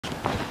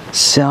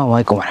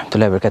Assalamualaikum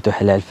warahmatullahi wabarakatuh.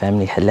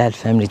 Halal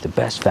family, the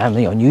best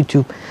family on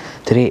YouTube.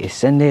 Today is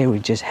Sunday.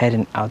 We're just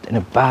heading out and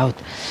about.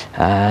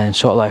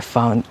 Inshallah, I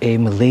found a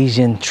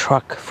Malaysian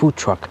food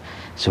truck.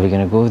 So we're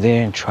gonna go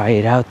there and try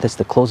it out. That's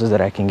the closest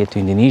that I can get to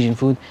Indonesian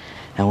food,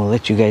 and we'll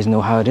let you guys know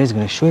how it is.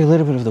 Gonna show you a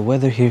little bit of the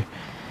weather here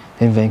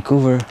in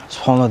Vancouver.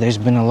 SubhanAllah, there's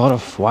been a lot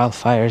of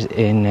wildfires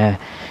in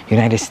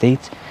United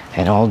States,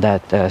 and all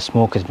that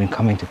smoke has been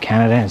coming to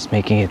Canada, and it's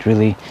making it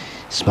really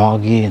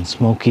smoggy and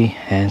smoky.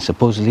 And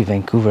supposedly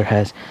Vancouver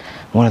has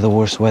one of the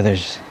worst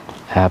weathers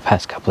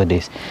past couple of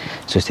days.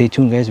 So stay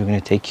tuned, guys. We're gonna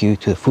take you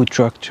to the food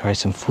truck, try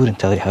some food, and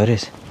tell you how it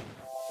is.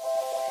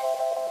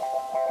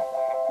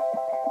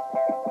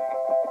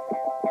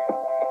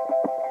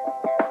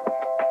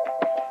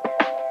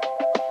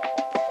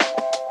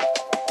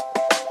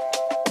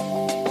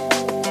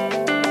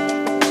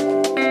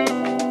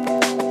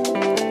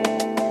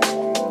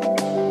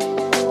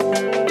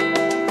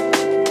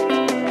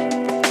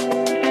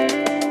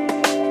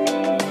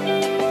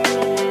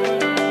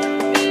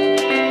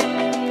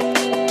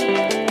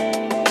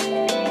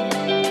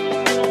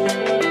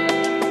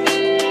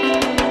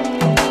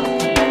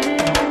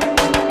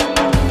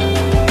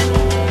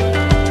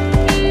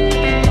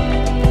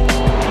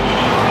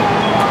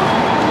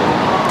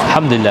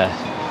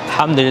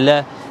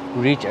 Alhamdulillah,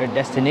 we reached our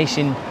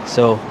destination.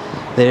 So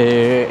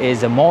there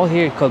is a mall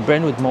here called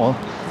Brentwood Mall,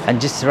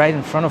 and just right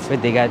in front of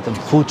it they got the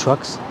food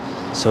trucks.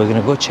 So we're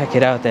gonna go check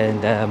it out,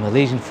 and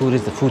Malaysian food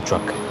is the food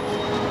truck.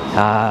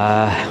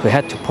 We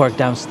had to park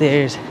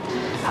downstairs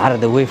out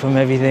of the way from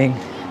everything,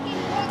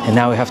 and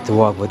now we have to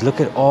walk. But look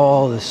at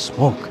all the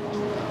smoke.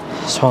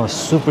 So it's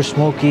super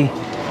smoky.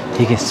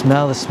 You can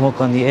smell the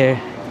smoke on the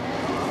air,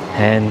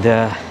 and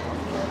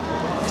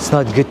it's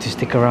not good to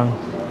stick around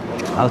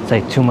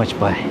outside too much,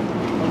 but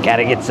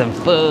gotta get some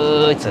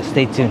food, so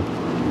stay tuned.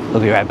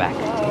 We'll be right back.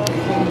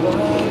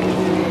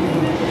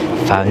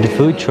 Found the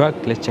food truck.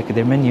 Let's check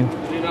their menu.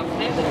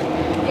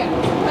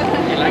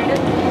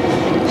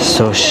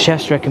 So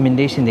chef's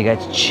recommendation, they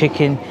got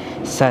chicken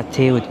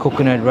satay with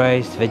coconut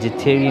rice,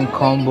 vegetarian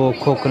combo,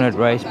 coconut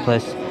rice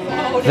plus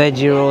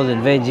veggie rolls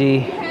and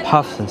veggie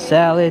puffs and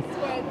salad.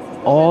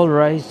 All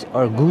rice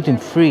are gluten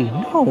free.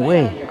 No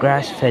way.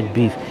 Grass-fed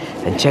beef.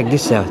 And check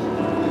this out.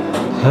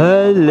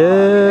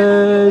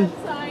 Halal.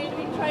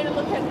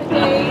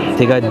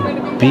 They got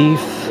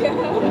beef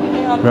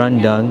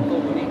rendang,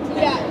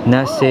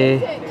 nasi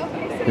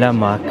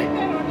lemak,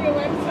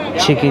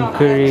 chicken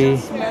curry,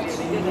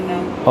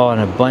 and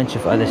a bunch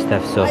of other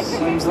stuff. So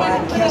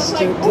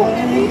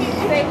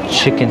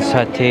chicken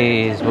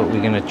satay is what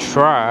we're gonna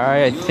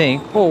try, I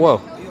think. Oh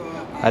whoa,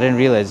 I didn't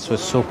realize this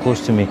was so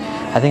close to me.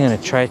 I think I'm gonna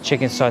try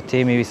chicken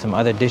satay, maybe some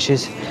other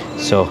dishes.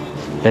 So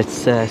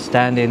let's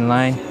stand in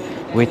line,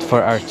 wait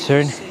for our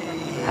turn,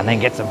 and then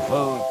get some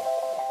food.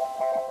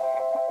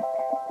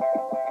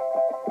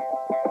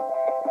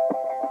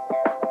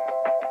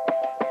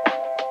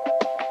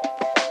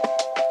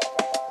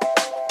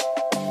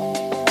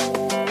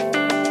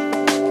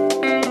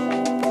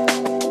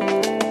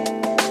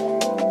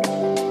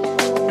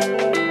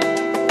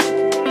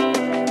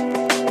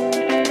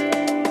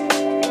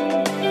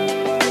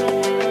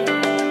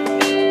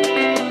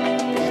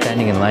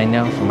 Standing in line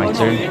now for my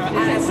turn.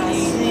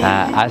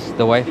 Asked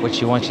the wife what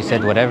she wants. She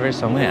said whatever,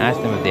 so I'm gonna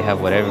ask them if they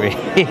have whatever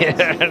here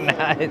or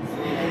not.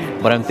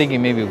 But I'm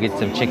thinking maybe we'll get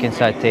some chicken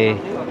satay,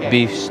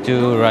 beef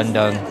stew,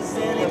 rendang,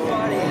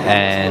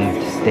 and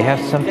they have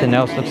something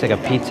else, looks like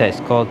a pizza. It's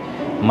called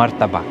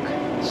martabak.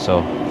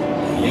 So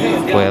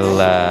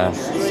we'll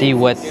see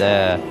what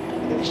the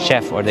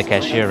chef or the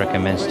cashier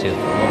recommends too.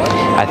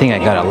 I think I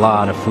got a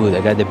lot of food.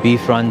 I got the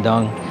beef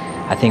rendang,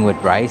 I think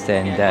with rice,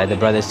 and the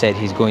brother said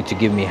he's going to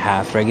give me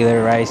half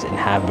regular rice and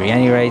half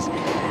biryani rice.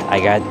 I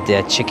got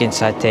the chicken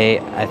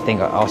satay. I think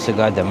I also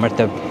got the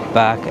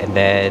martabak, and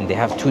then they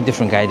have two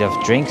different kinds of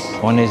drinks.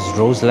 One is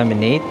rose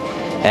lemonade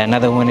and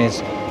another one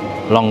is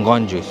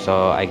longan juice.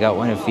 So I got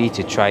one of each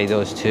to try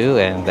those two,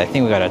 and I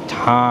think we got a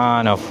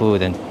ton of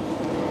food, and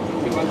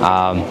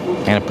I'm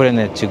gonna put it in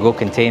a to-go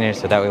container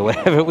so that way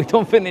whatever we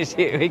don't finish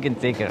here we can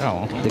take it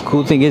home. The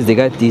cool thing is they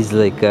got these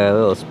like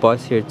little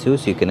spots here too,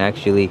 so you can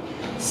actually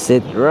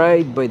sit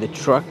right by the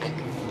truck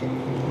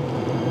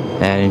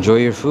and enjoy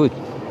your food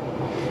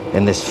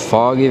in this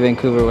foggy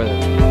Vancouver weather.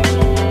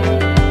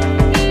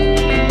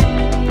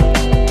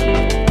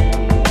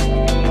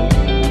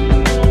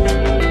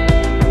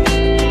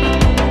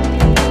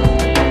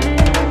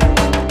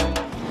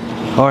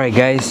 Alright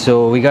guys,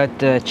 so we got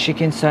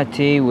chicken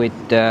satay with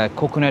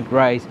coconut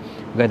rice,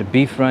 we got a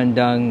beef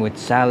rendang with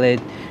salad,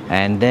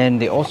 and then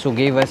they also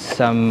gave us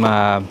some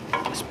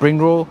spring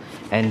roll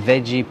and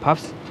veggie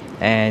puffs,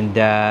 and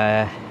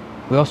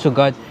we also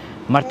got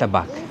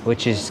martabak,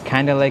 which is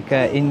kind of like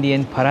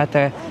Indian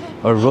paratha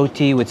or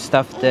roti with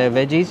stuffed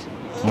veggies,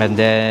 and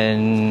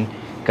then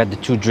got the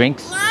two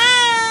drinks.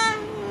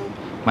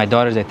 My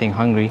daughter's, I think,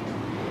 hungry.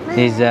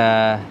 Is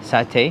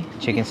satay,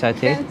 chicken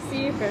satay. Can't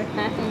see for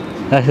hand.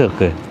 That's so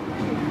good.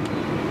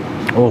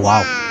 Oh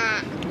wow,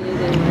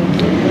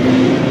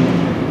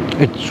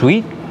 it's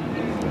sweet.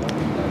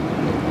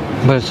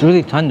 but it's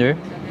really tender.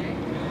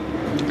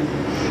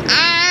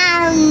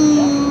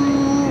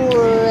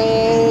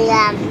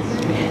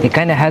 It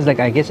kind of has like,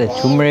 I guess, a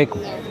turmeric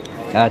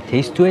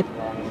taste to it.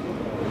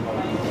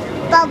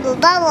 Bubble,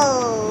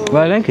 bubble.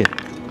 But I like it.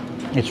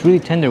 It's really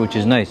tender, which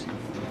is nice.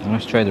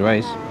 Let's try the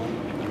rice.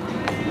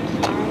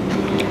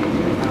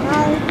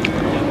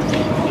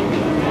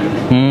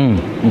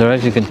 The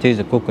rice, you can taste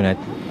the coconut.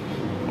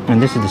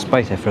 And this is the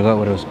spice, I forgot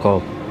what it was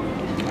called.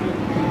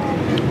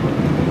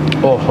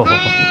 Oh,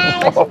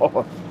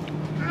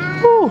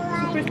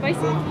 Super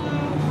spicy?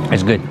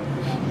 it's good.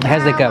 It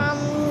has like a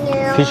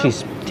fishy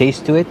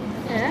taste to it.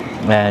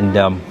 And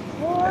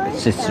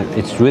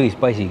it's really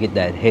spicy. You get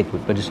that hit,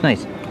 but it's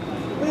nice.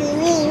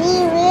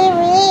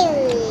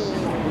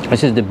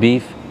 This is the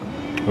beef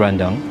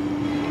rendang.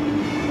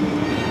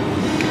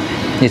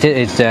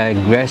 It's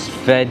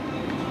grass-fed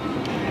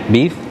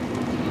beef.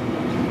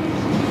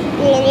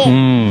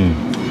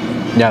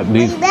 Yeah,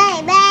 beef is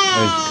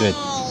good.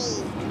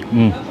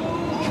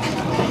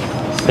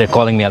 They're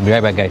calling me. I'll be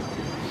right back, guys.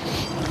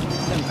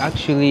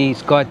 Actually,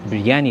 it's got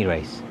biryani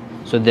rice.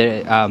 So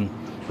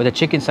with the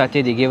chicken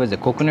satay, they gave us the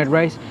coconut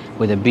rice.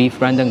 With the beef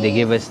rendang, they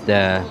gave us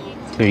the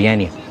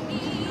biryani.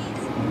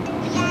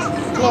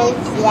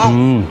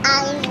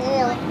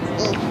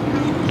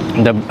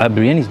 The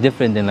biryani is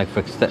different than, like,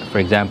 for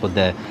example,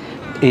 the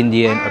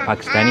Indian or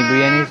Pakistani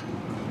biryanis.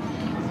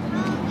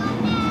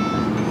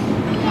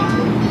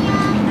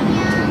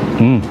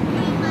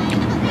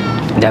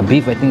 That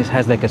beef, I think,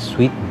 has like a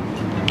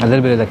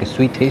little bit of like a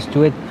sweet taste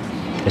to it.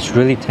 It's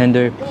really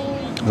tender,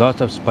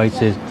 lots of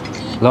spices,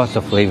 lots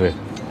of flavor.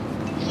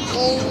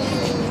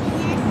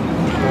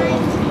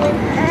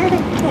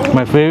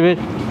 My favorite,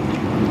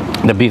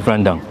 the beef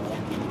rendang,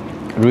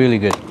 really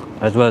good,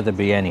 as well as the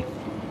biryani.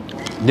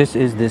 This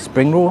is the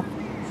spring roll.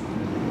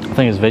 I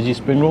think it's veggie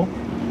spring roll,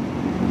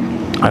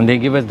 and they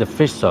give us the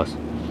fish sauce.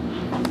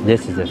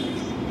 This is it.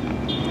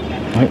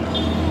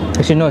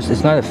 Actually, no,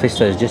 it's not a fish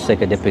sauce. It's just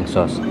like a dipping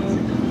sauce.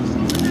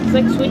 It's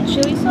like sweet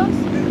chili sauce?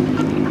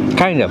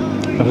 Kind of.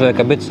 It's like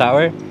a bit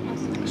sour,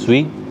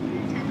 sweet.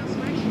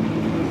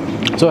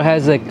 So it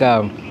has like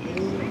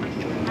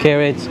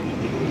carrots,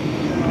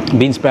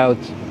 bean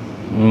sprouts,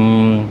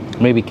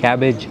 maybe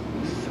cabbage.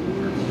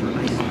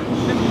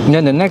 And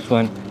then the next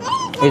one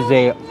is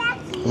a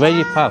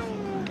veggie puff,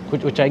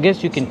 which I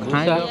guess you can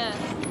kind of. Yeah.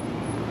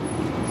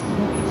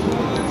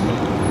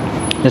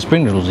 The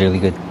spring roll is really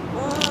good.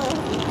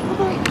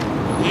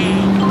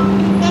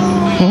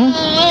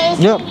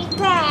 Yep.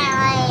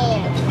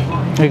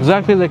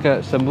 Exactly like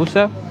a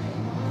sambusa,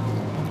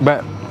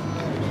 but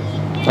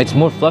it's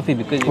more fluffy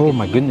because oh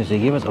my goodness, they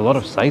gave us a lot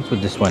of sides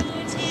with this one.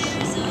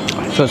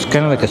 So it's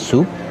kind of like a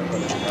soup.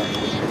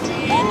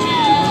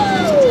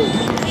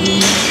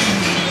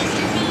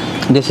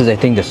 This is, I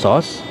think, the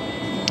sauce.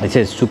 It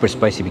says super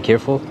spicy, be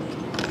careful.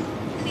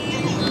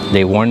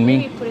 They warned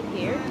me. Put it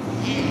here.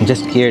 I'm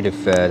just scared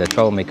if the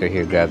troublemaker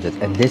here grabs it.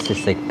 And this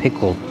is like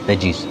pickled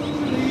veggies.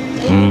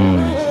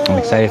 I'm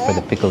excited for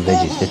the pickled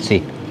veggies. Let's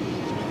see.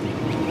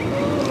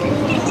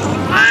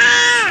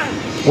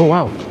 Oh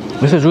wow,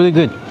 this is really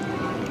good.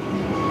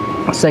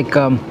 It's like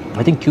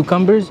I think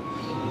cucumbers,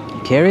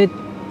 carrot.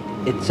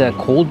 It's a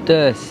cold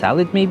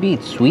salad maybe.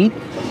 It's sweet,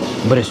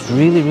 but it's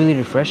really, really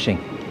refreshing.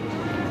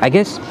 I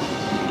guess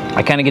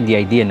I kind of get the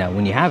idea now.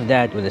 When you have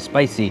that with a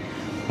spicy,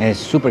 and it's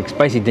super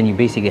spicy, then you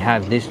basically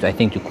have this, I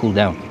think, to cool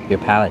down your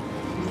palate.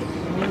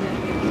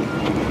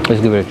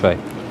 Let's give it a try.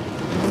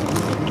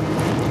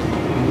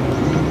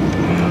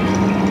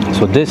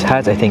 So this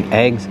has, I think,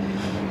 eggs,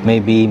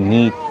 maybe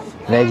meat,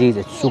 veggies.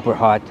 It's super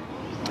hot,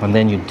 and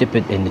then you dip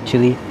it in the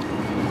chili.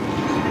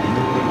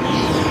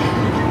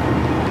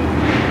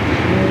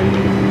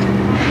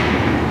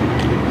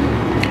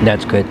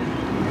 That's good.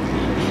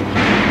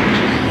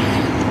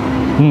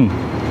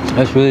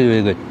 That's really,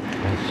 really good.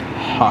 It's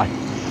hot.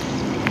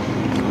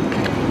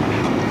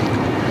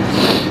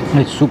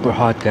 It's super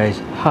hot, guys.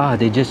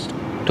 They just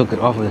took it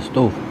off of the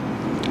stove.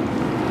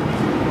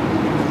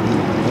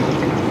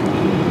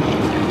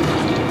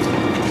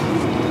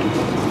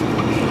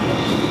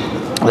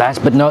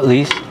 Last but not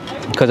least,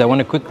 because I want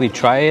to quickly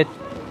try it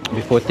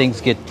before things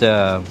get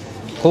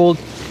cold,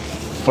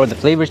 for the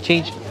flavors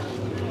change,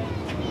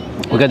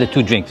 we got the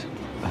two drinks.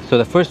 So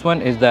the first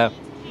one is the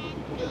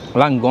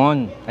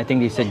Langon, I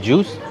think they said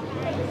juice.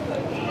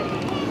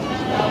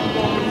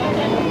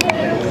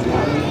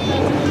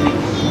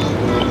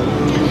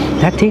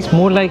 That tastes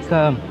more like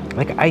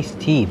iced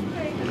tea,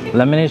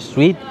 lemonish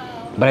sweet,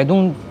 but I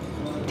don't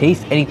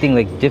taste anything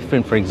like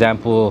different. For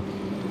example,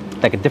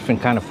 like a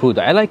different kind of fruit.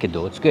 I like it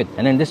though, it's good.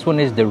 And then this one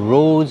is the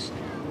rose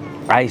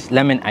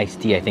lemon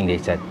iced tea, I think they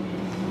said.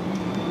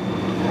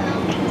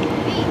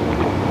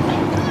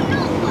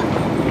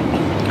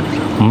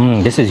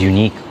 This is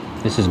unique.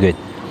 This is good.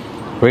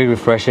 Very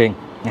refreshing.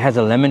 It has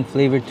a lemon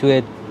flavor to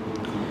it,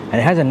 and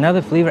it has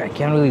another flavor I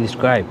can't really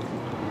describe.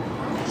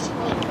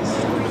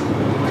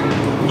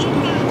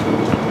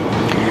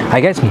 I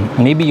guess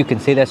maybe you can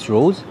say that's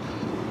rose,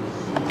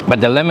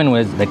 but the lemon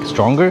was like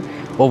stronger.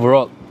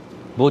 Overall,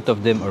 both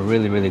of them are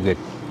really, really good.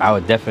 I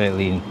would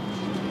definitely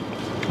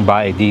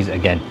buy these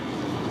again.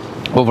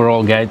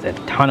 Overall, guys, a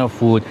ton of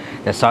food.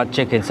 The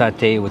chicken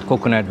satay with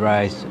coconut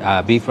rice,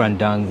 beef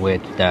rendang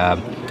with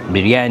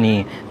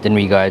biryani. Then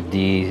we got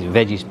the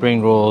veggie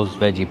spring rolls,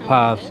 veggie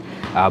puffs,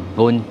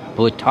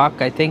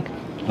 butok, I think.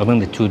 Among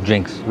the 2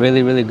 drinks,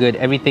 really good.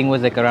 Everything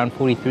was like around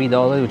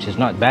 $43, which is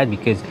not bad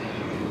because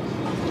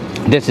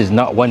this is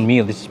not 1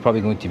 meal. This is probably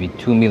going to be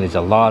 2 meals. It's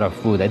a lot of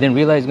food. I didn't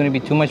realize it's going to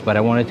be too much, but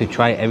I wanted to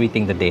try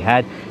everything that they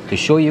had to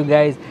show you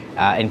guys,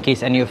 in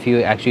case any of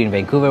you actually in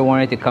Vancouver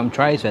wanted to come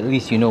try, so at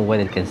least you know what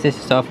it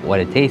consists of, what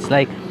it tastes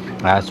like.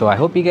 So I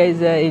hope you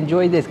guys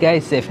enjoyed this,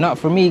 guys. If not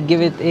for me,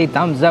 give it a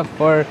thumbs up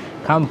for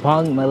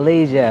Kampong,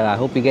 Malaysia. I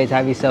hope you guys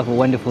have yourself a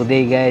wonderful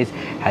day, guys.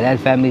 Halal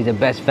family is the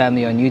best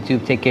family on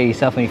YouTube. Take care of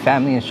yourself and your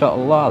family,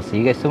 inshallah. I'll see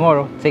you guys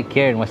tomorrow. Take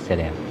care and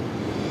wassalam.